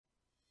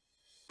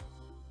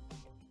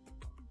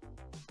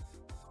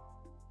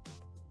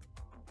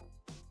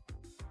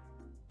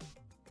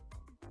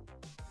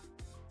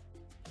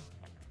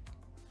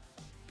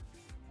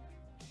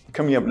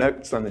Coming up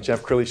next on the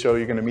Jeff Crilley Show,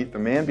 you're going to meet the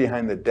man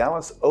behind the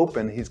Dallas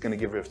Open. He's going to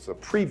give us a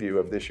preview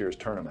of this year's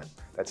tournament.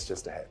 That's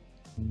just ahead.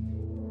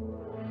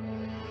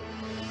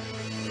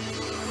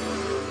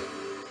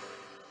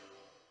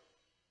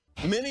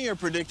 Many are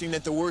predicting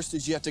that the worst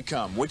is yet to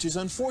come, which is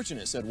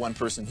unfortunate, said one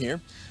person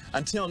here.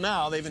 Until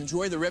now, they've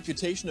enjoyed the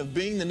reputation of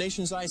being the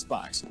nation's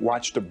icebox.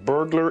 Watched a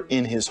burglar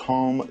in his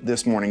home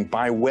this morning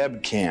by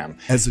webcam.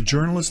 As a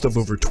journalist of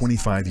over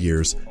 25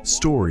 years,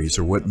 stories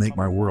are what make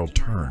my world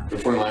turn.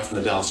 Reporting live from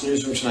the Dallas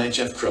newsroom tonight,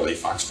 Jeff Crilley,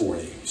 Fox 4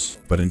 News.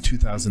 But in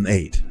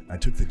 2008, I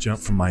took the jump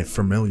from my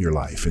familiar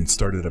life and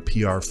started a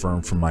PR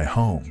firm from my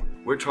home.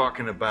 We're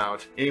talking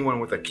about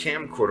anyone with a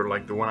camcorder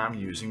like the one I'm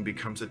using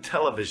becomes a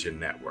television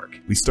network.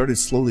 We started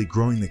slowly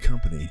growing the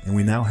company, and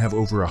we now have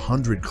over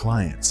 100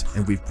 clients,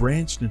 and we've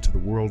branched into the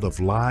world of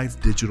live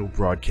digital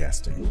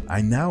broadcasting.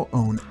 I now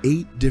own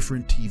 8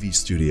 different TV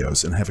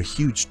studios and have a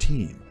huge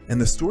team. And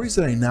the stories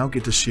that I now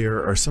get to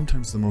share are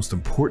sometimes the most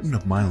important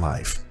of my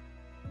life.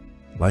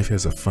 Life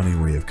has a funny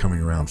way of coming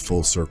around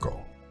full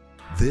circle.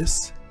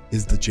 This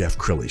is the Jeff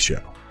Crilley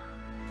Show.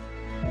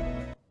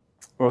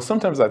 Well,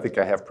 sometimes I think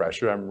I have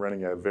pressure. I'm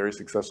running a very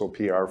successful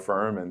PR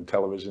firm and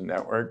television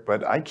network,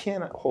 but I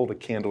can't hold a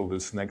candle to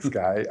this next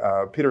guy.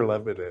 Peter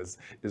Lebedevs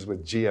is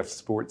with GF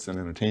Sports and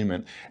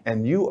Entertainment,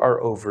 and you are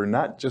over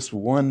not just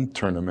one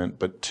tournament,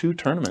 but 2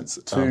 tournaments.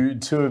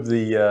 Two of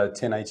the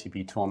 10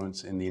 ATP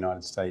tournaments in the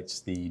United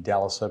States, the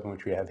Dallas Open,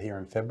 which we have here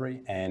in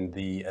February, and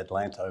the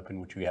Atlanta Open,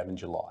 which we have in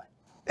July.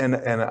 And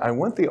I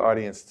want the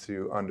audience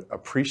to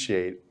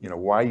appreciate,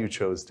 why you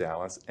chose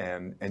Dallas,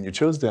 and you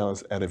chose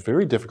Dallas at a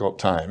very difficult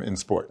time in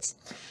sports.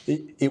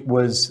 It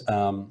was,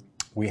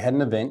 we had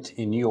an event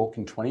in New York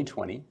in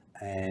 2020,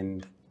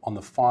 and on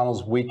the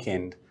finals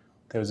weekend,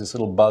 there was this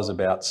little buzz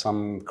about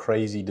some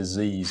crazy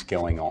disease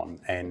going on,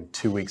 and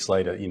 2 weeks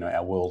later,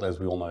 our world, as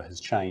we all know,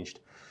 has changed.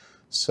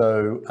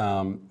 So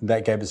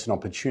that gave us an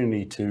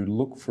opportunity to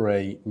look for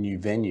a new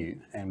venue,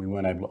 and we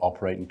weren't able to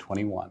operate in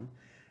 21.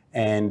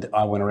 And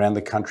I went around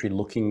the country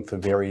looking for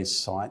various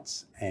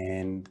sites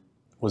and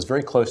was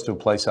very close to a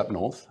place up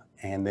north.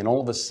 And then all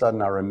of a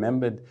sudden I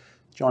remembered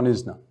John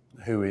Isner,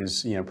 who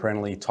is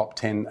perennially top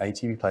 10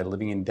 ATP player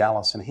living in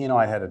Dallas. And he and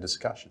I had a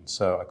discussion.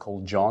 So I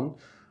called John,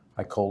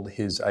 I called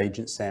his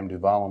agent Sam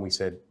Duval, and we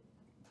said,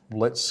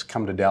 let's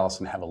come to Dallas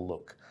and have a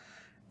look.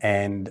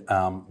 And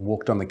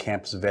walked on the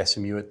campus of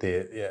SMU at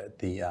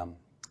the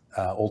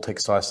Alltech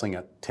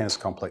Sisling tennis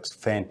complex,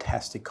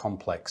 fantastic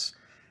complex.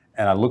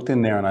 And I looked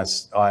in there and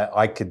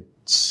I could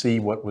see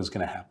what was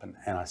going to happen.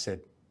 And I said,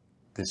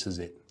 this is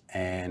it.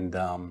 And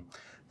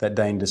that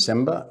day in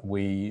December,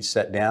 we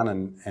sat down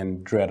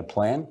and drew out a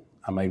plan.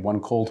 I made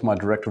one call to my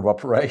director of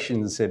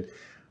operations and said,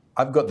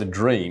 I've got the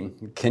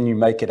dream. Can you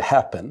make it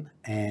happen?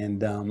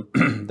 And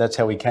that's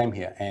how we came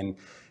here. And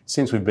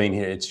since we've been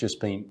here, it's just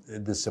been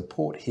the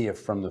support here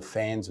from the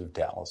fans of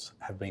Dallas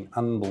have been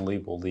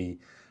unbelievable.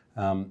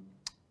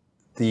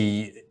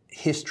 The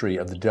history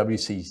of the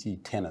WCC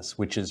tennis,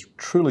 which is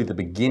truly the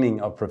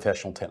beginning of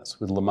professional tennis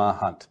with Lamar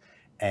Hunt,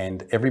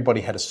 and everybody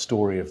had a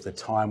story of the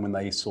time when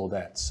they saw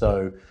that.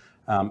 So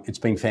it's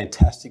been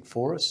fantastic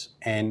for us.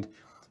 And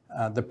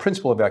the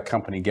principal of our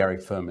company, Gary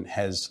Furman,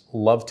 has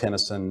loved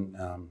tennis and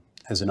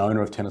as an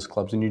owner of tennis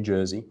clubs in New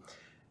Jersey,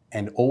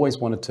 and always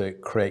wanted to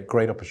create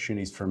great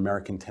opportunities for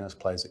American tennis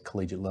players at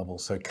collegiate level.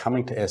 So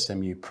coming to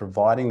SMU,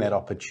 providing that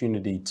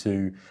opportunity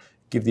to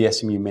give the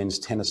SMU men's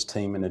tennis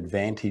team an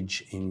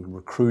advantage in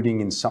recruiting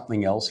in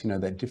something else,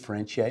 that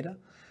differentiator,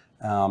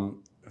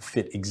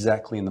 fit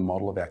exactly in the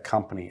model of our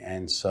company.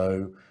 And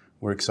so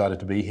we're excited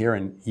to be here.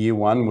 And year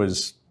one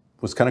was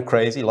kind of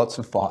crazy, lots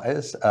of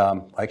fires.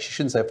 I actually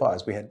shouldn't say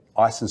fires. We had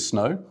ice and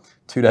snow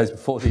 2 days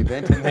before the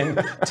event, and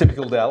then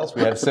typical Dallas,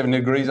 we had 7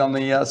 degrees on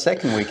the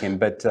second weekend.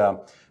 But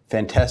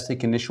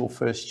fantastic initial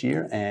first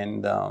year,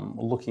 and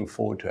we're looking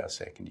forward to our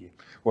second year.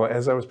 Well,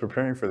 as I was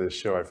preparing for this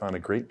show, I found a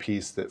great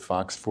piece that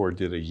Fox 4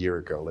 did a year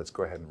ago. Let's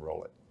go ahead and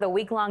roll it. The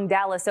week-long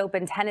Dallas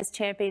Open Tennis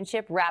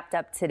Championship wrapped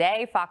up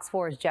today. Fox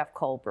 4's Jeff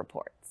Kolb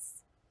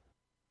reports.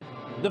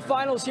 The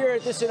finals here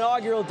at this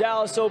inaugural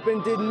Dallas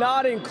Open did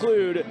not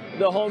include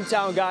the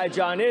hometown guy,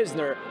 John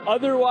Isner.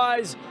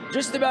 Otherwise,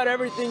 just about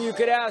everything you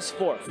could ask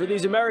for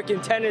these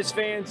American tennis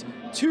fans.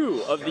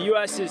 2 of the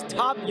U.S.'s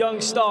top young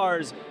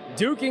stars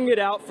duking it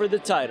out for the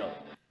title.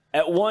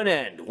 At one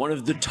end, one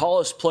of the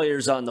tallest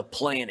players on the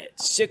planet,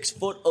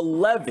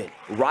 6'11",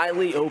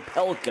 Riley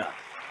Opelka,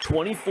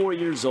 24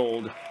 years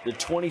old, the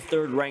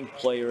 23rd ranked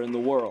player in the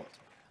world.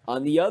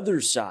 On the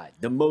other side,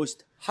 the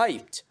most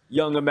hyped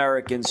young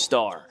American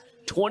star,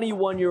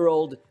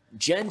 21-year-old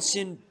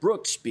Jenson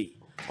Brooksby,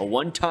 a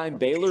one-time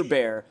Baylor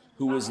Bear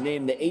who was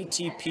named the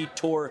ATP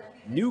Tour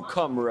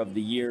Newcomer of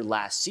the Year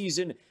last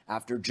season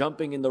after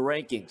jumping in the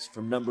rankings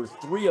from number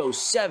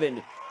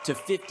 307 to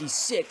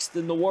 56th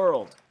in the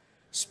world.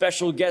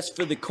 Special guest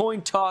for the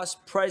coin toss,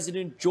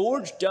 President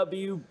George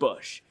W.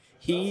 Bush.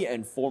 He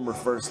and former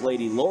First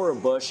Lady Laura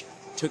Bush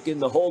took in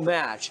the whole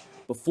match.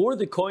 Before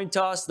the coin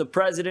toss, the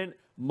president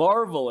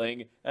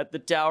marveling at the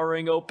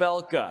towering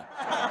Opelka.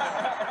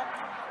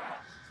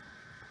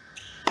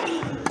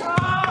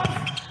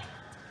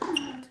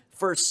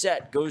 first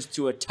set goes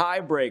to a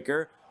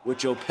tiebreaker,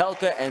 which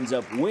Opelka ends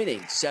up winning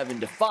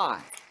 7-5.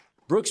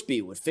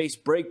 Brooksby would face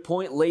break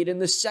point late in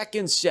the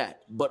second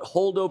set, but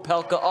hold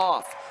Opelka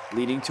off,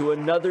 leading to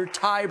another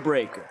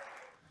tiebreaker.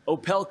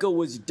 Opelka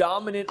was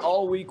dominant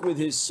all week with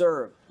his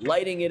serve,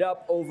 lighting it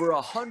up over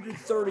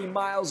 130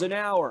 miles an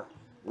hour.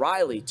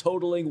 Riley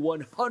totaling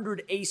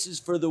 100 aces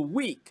for the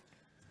week,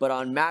 but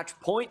on match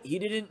point, he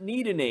didn't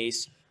need an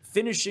ace,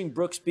 finishing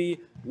Brooksby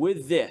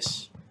with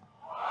this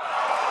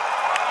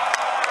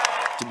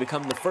to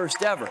become the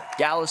first ever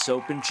Dallas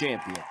Open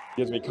champion.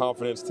 Gives me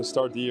confidence to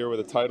start the year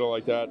with a title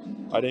like that.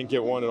 I didn't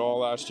get one at all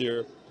last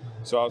year,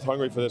 so I was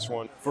hungry for this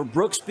one. For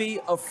Brooksby,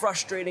 a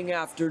frustrating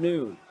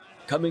afternoon,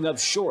 coming up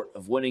short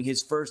of winning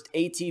his first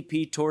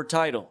ATP Tour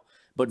title,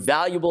 but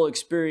valuable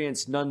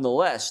experience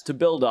nonetheless to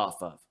build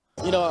off of.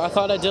 You know, I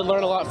thought I did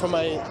learn a lot from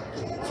my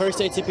first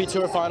ATP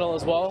Tour final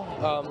as well.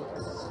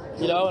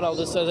 You know, and I'll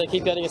just, as I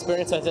keep getting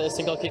experience, I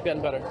think I'll keep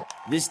getting better.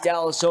 This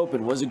Dallas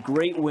Open was a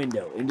great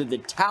window into the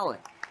talent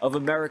of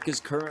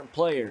America's current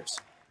players.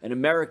 An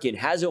American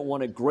hasn't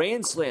won a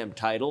Grand Slam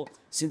title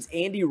since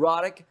Andy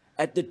Roddick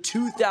at the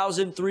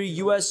 2003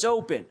 U.S.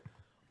 Open.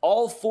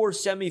 All 4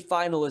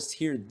 semifinalists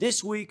here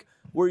this week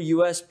were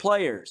U.S.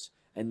 players,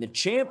 and the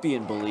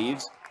champion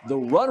believes the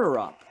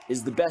runner-up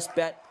is the best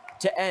bet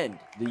to end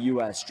the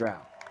U.S.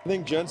 drought. I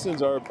think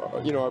Jensen's our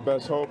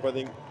best hope. I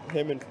think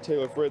him and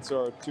Taylor Fritz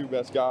are our 2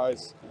 best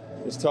guys.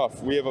 It's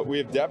tough. We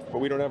have depth, but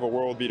we don't have a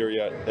world beater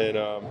yet, and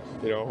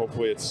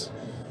hopefully it's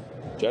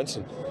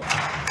Jensen.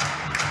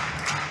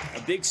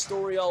 A big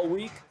story all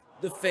week,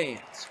 the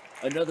fans.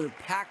 Another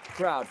packed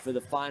crowd for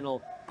the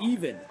final,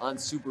 even on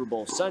Super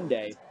Bowl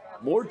Sunday.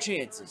 More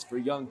chances for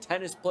young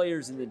tennis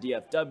players in the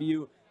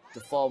DFW to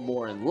fall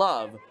more in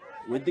love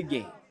with the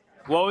game.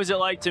 What was it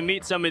like to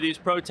meet some of these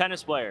pro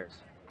tennis players?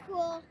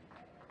 Cool.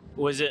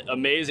 Was it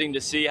amazing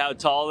to see how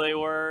tall they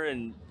were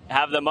and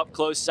have them up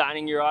close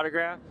signing your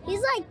autograph?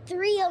 He's like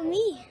 3 of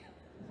me.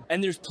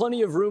 And there's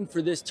plenty of room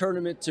for this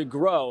tournament to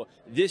grow.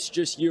 This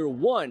just year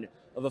 1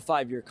 of a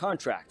 5-year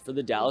contract for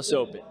the Dallas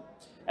Open.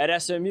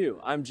 At SMU,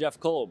 I'm Jeff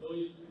Kolb,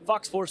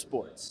 Fox 4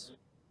 Sports.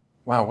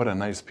 Wow, what a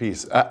nice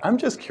piece. I'm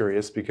just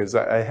curious because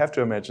I have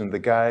to imagine the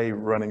guy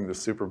running the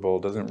Super Bowl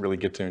doesn't really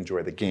get to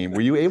enjoy the game. Were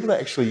you able to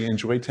actually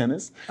enjoy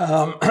tennis?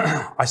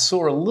 I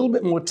saw a little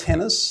bit more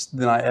tennis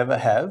than I ever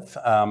have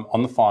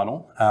on the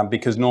final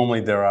because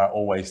normally there are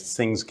always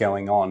things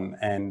going on,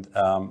 and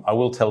I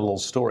will tell a little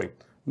story.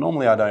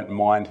 Normally I don't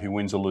mind who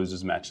wins or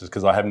loses matches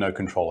because I have no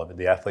control of it.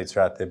 The athletes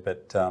are out there,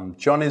 but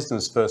John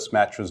Isner's first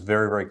match was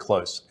very, very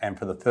close, and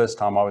for the first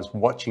time I was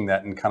watching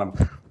that and kind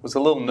of was a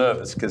little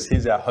nervous because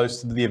he's our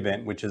host of the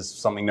event, which is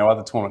something no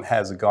other tournament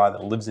has, a guy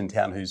that lives in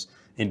town who's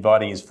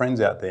inviting his friends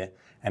out there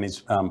and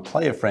his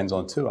player friends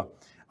on tour.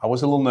 I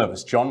was a little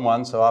nervous. John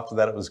won, so after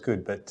that it was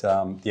good. But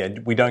yeah,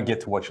 we don't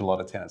get to watch a lot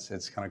of tennis.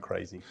 It's kind of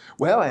crazy.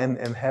 Well,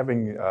 and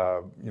having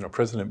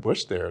President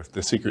Bush there,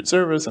 the Secret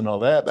Service and all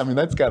that, I mean,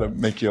 that's got to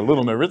make you a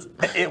little nervous.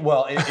 It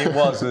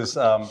was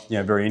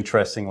very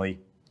interestingly,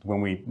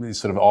 when we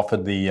sort of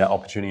offered the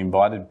opportunity,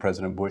 invited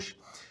President Bush,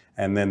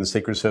 and then the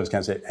Secret Service came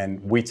and said,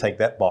 and we take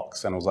that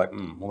box. And I was like,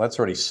 well, that's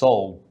already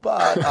sold,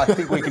 but I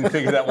think we can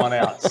figure that one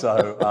out.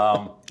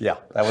 So, yeah,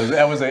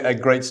 that was a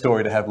great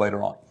story to have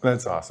later on.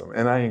 That's awesome.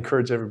 And I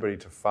encourage everybody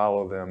to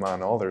follow them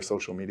on all their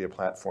social media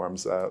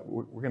platforms.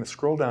 We're going to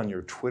scroll down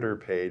your Twitter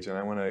page, and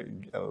I want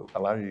to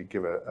allow you to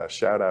give a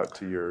shout out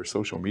to your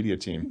social media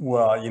team.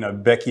 Well,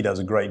 Becky does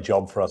a great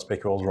job for us.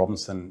 Becky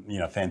Rolls-Robinson,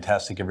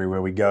 fantastic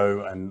everywhere we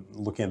go. And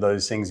looking at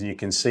those things, you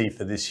can see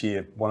for this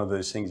year, one of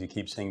those things you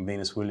keep seeing,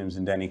 Venus Williams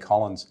and Danny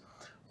Collins.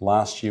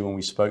 Last year when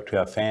we spoke to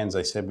our fans,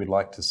 they said we'd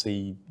like to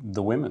see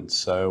the women's.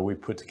 So we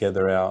put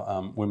together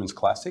our Women's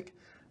Classic,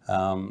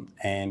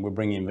 and we're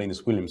bringing in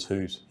Venus Williams,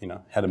 who's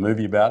had a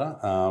movie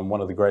about her, one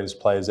of the greatest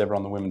players ever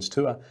on the women's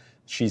tour.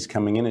 She's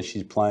coming in and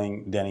she's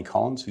playing Danny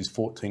Collins, who's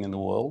 14 in the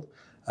world,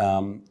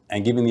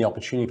 and giving the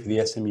opportunity for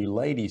the SMU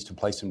ladies to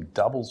play some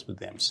doubles with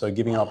them. So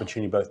giving an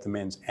opportunity both the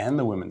men's and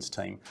the women's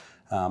team.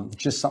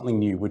 Just something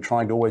new. We're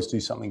trying to always do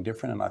something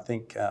different, and I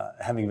think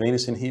having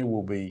Venus in here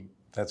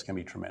that's going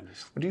to be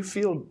tremendous. Do you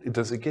feel,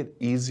 does it get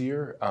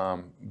easier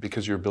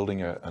because you're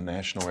building a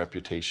national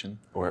reputation,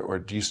 or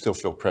do you still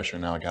feel pressure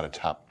now? I got to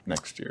top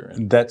next year?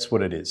 That's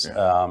what it is.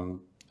 Yeah.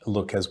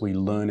 Look, as we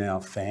learn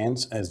our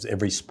fans, as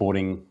every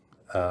sporting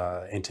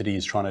entity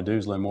is trying to do,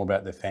 is learn more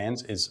about their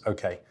fans, is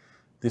okay,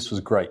 this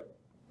was great,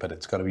 but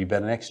it's got to be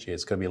better next year.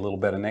 It's got to be a little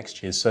better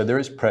next year. So there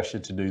is pressure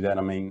to do that.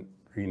 I mean,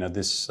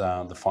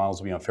 the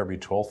finals will be on February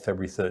 12th,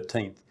 February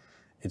 13th.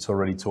 It's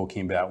already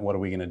talking about what are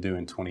we going to do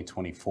in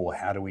 2024?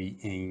 How do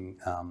we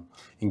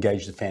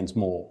engage the fans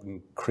more,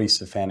 increase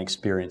the fan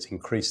experience,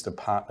 increase the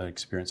partner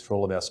experience for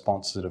all of our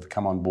sponsors that have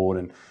come on board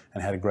and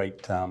had a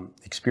great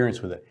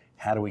experience with it?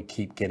 How do we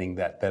keep getting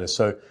that better?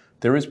 So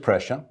there is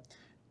pressure.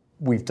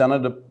 We've done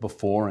it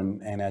before,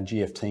 and our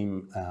GF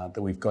team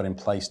that we've got in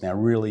place now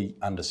really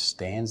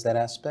understands that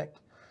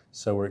aspect.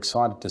 So we're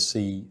excited to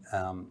see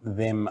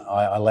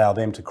allow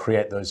them to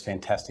create those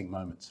fantastic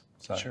moments.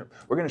 So. Sure.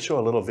 We're going to show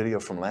a little video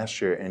from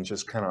last year and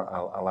just kind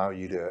of allow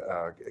you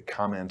to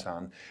comment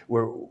on,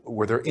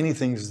 were there any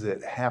things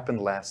that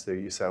happened last year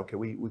you said, okay,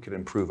 we could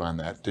improve on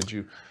that? Did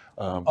you?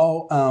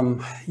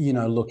 You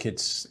know, look,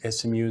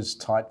 SMU is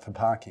tight for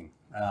parking.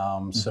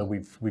 So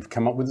we've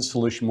come up with a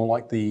solution more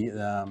like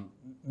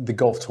the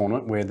golf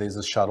tournament where there's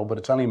a shuttle, but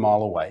it's only a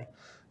mile away.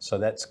 So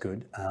that's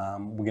good.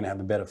 We're going to have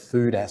a better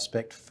food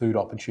aspect, food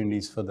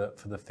opportunities for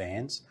the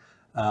fans.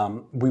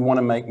 We want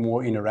to make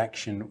more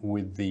interaction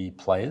with the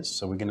players.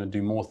 So we're going to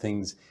do more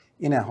things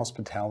in our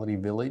hospitality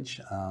village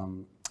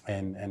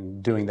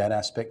and doing that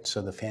aspect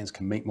so the fans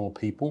can meet more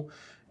people.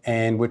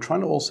 And we're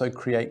trying to also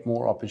create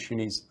more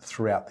opportunities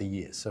throughout the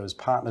year. So as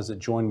partners that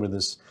join with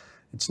us,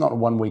 it's not a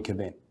one-week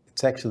event.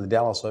 It's actually the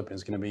Dallas Open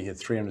is going to be here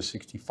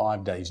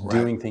 365 days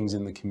doing things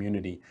in the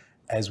community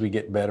as we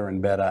get better and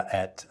better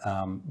at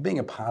being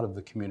a part of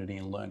the community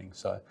and learning.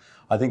 So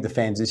I think the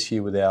fans this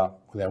year with our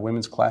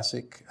Women's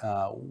Classic,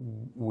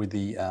 with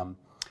the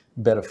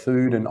better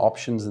food and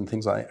options and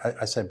things like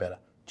I say better,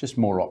 just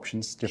more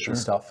options, different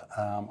stuff.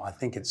 I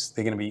think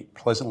they're going to be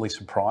pleasantly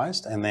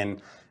surprised, and then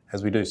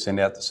as we do, send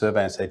out the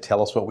survey and say,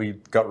 tell us what we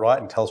got right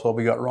and tell us what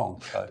we got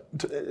wrong. So.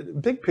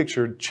 Big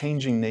picture,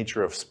 changing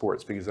nature of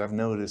sports, because I've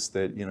noticed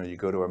that, you know, you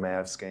go to a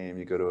Mavs game,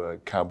 you go to a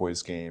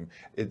Cowboys game,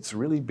 it's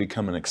really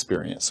become an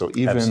experience. So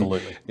even,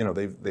 you know,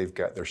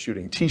 they're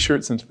shooting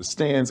T-shirts into the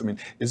stands. I mean,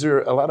 is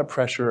there a lot of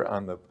pressure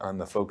on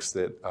the folks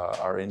that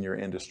are in your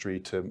industry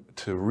to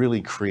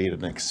really create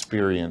an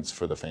experience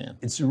for the fan?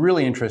 It's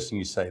really interesting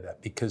you say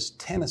that, because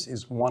tennis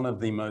is one of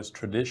the most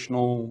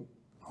traditional,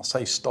 I'll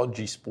say,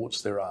 stodgy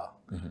sports there are.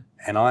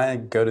 And I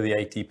go to the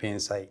ATP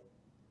and say,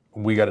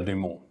 we got to do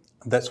more.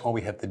 That's why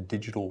we have the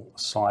digital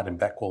side and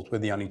back walls. We're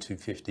the only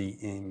 250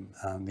 in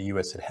the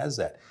US that has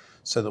that,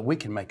 so that we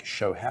can make a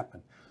show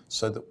happen.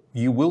 So that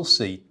you will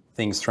see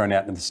things thrown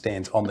out in the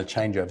stands on the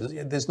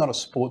changeovers. There's not a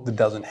sport that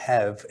doesn't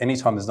have,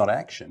 anytime there's not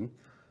action,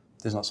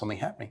 there's not something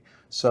happening.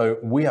 So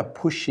we are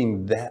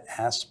pushing that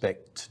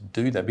aspect to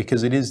do that,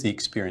 because it is the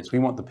experience. We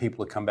want the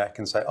people to come back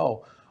and say,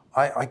 oh,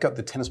 I got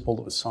the tennis ball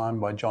that was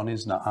signed by John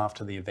Isner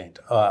after the event,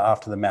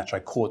 after the match, I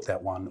caught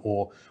that one,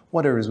 or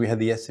whatever it is. We had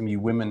the SMU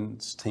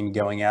women's team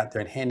going out there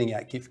and handing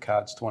out gift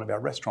cards to one of our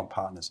restaurant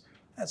partners.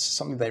 That's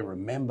something they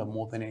remember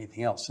more than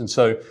anything else. And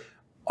so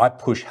I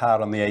push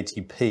hard on the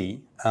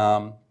ATP,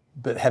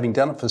 but having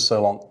done it for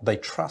so long, they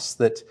trust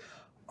that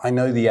I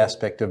know the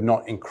aspect of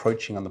not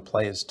encroaching on the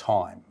player's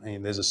time. I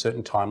mean, there's a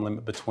certain time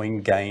limit between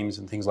games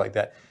and things like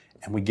that,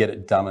 and we get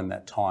it done in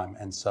that time.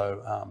 And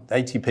so the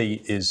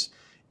ATP is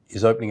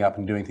opening up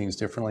and doing things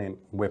differently, and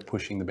we're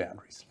pushing the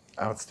boundaries.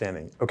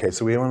 Outstanding. Okay,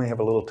 so we only have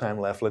a little time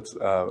left. Let's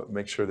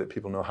make sure that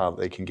people know how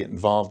they can get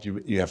involved.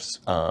 You have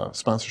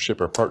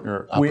sponsorship or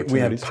partner opportunities? We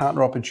have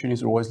partner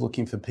opportunities. We're always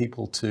looking for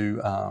people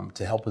to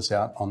help us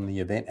out on the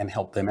event and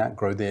help them out,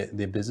 grow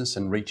their business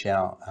and reach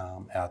our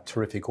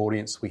terrific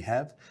audience we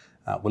have.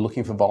 We're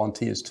looking for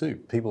volunteers too,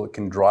 people that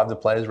can drive the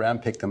players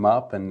around, pick them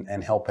up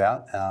and help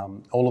out.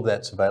 All of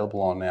that's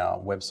available on our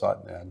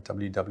website,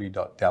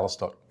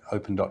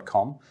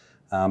 www.dallas.open.com.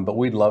 But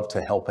we'd love to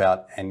help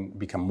out and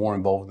become more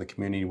involved in the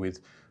community with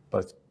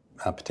both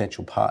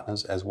potential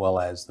partners as well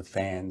as the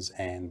fans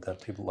and the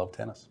people who love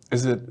tennis.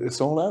 Is it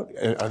sold out?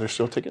 Are there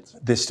still tickets?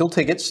 There's still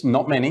tickets,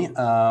 not many.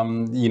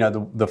 You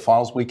know, the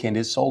finals weekend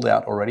is sold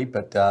out already,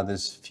 but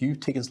there's few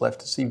tickets left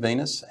to see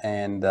Venus,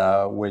 and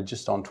we're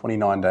just on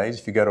 29 days.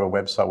 If you go to our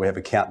website, we have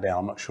a countdown.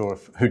 I'm not sure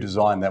who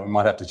designed that. We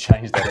might have to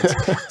change that.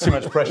 It's too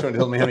much pressure to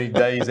tell me how many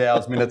days,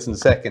 hours, minutes, and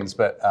seconds.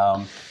 But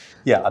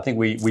yeah, I think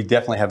we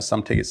definitely have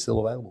some tickets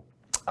still available.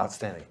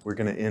 Outstanding. We're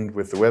going to end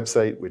with the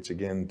website, which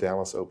again,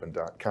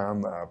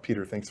 dallasopen.com.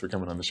 Peter, thanks for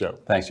coming on the show.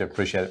 Thanks, Jeff.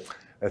 Appreciate it.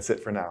 That's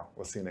it for now.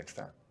 We'll see you next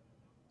time.